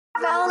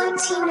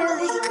Valentino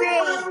the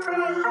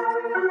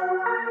Great.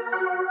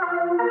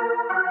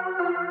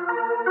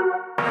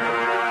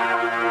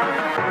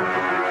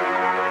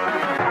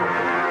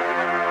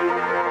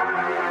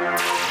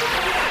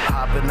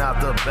 Out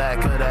the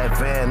back of that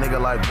van, nigga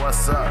like,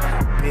 what's up?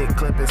 Big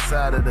clip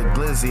inside of the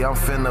glizzy, I'm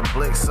finna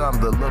blick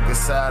something to look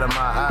inside of my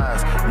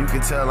eyes. You can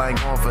tell I ain't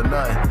going for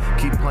nothing.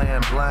 Keep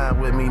playing blind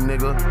with me,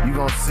 nigga, you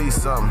gon' see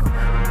something.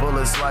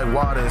 Bullets like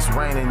water, it's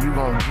raining, you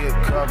gon' get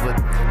covered.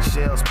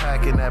 Shells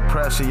packing that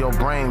pressure, your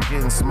brain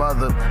getting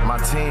smothered. My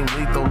team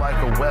lethal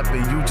like a weapon,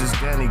 you just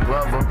Danny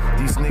Glover.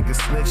 These niggas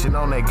snitching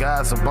on their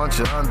guys, a bunch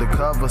of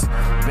undercovers.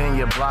 Been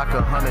your block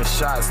 100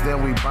 shots,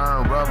 then we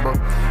burn rubber.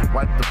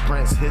 Wipe the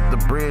prints, hit the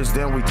bridge,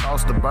 then we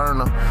toss the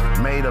burner.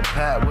 Made a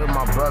pact with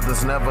my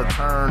brothers, never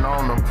turn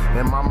on them.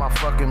 And my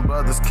fucking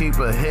brothers keep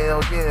a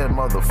hell yeah,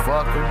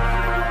 motherfucker.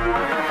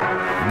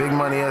 Big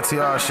money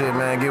FTR shit,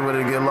 man. Get with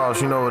it, get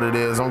lost. You know what it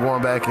is. I'm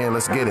going back in,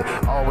 let's get it.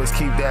 Always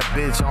keep that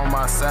bitch on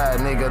my side,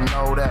 nigga,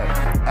 know that.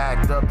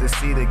 Act up to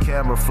see the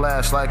camera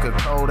flash like a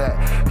Kodak.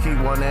 Keep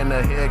one in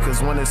the head,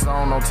 cause when it's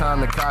on, no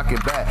time to cock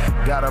it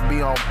back. Gotta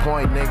be on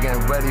point, nigga,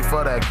 and ready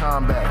for that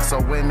combat.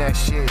 So when that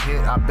shit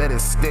hit, I bet it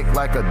stick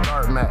like a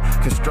dart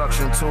mat.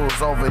 Construction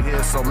tools over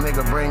here, so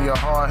nigga, bring your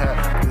hard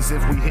hat. Cause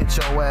if we hit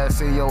your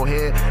ass in your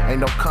head, ain't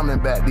no coming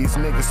back. These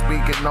niggas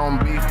speaking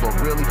on beef, but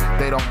really,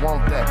 they don't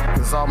want that.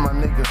 Cause all my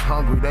niggas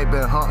hungry, they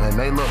been hunting,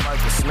 they look like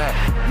a snack.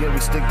 Yeah, we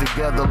stick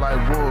together like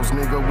wolves,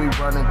 nigga, we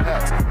running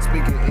packs.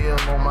 Speaking ill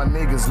on my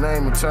niggas'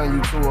 name and turn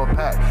you to a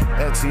pack.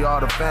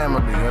 FTR the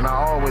family, and I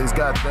always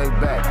got they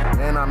back.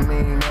 And I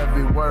mean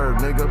every word,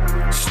 nigga,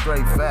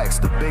 straight facts.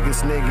 The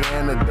biggest nigga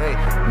in the day,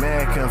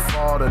 man can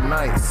fall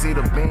tonight. See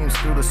the beams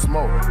through the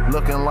smoke,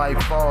 looking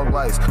like fog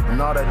lights.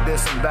 And all that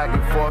dissing back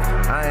and forth,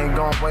 I ain't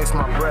gonna waste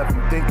my breath.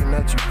 You thinking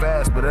that you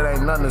fast, but it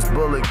ain't nothing this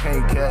bullet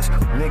can't catch.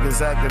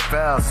 Niggas acting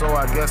foul, so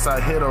I guess I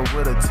hit her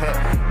with a tech.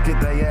 Get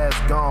they ass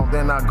gone,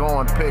 then I go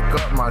and pick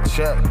up my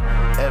check.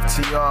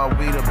 FTR,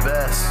 we the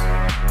best.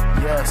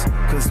 Yes,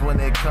 cause when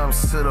it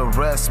comes to the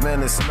rest,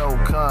 man, it's no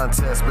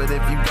contest. But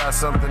if you got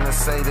something to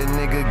say, then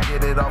nigga,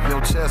 get it off your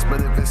chest.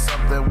 But if it's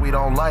something we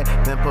don't like,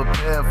 then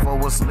prepare for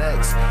what's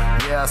next.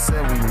 Yeah, I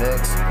said we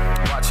next.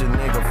 Watch a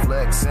nigga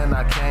flex, and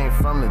I came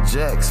from the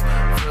jacks.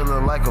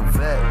 Feeling like a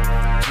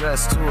vet,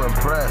 dressed to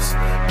impress.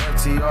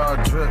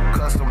 FTR drip,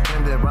 custom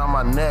pendant around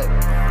my neck.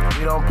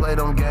 We don't play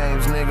them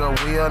games,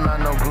 nigga, we are not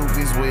no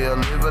goofies. We'll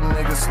leave a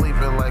nigga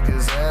sleeping like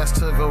his ass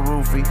took a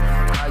roofie.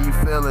 How you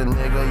feeling,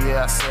 nigga?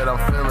 Yeah, I said I'm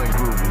feeling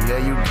groovy.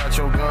 Yeah, you got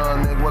your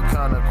gun, nigga, what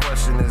kind of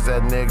question is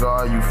that, nigga?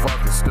 Are you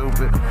fucking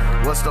stupid?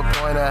 What's the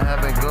point of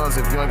having guns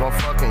if you ain't gon'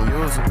 fucking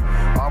use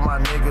them? All my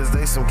niggas,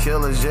 they some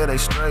killers, yeah, they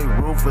straight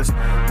ruthless.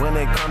 When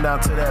they come down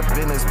to that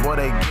business, boy,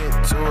 they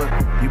get to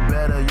it. You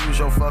better use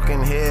your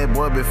fucking head,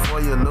 boy,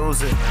 before you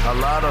lose it. A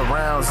lot of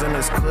rounds in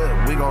this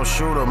clip, we gon'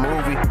 shoot a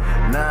movie.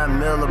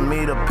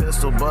 9mm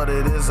pistol, but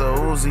it is a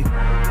Uzi.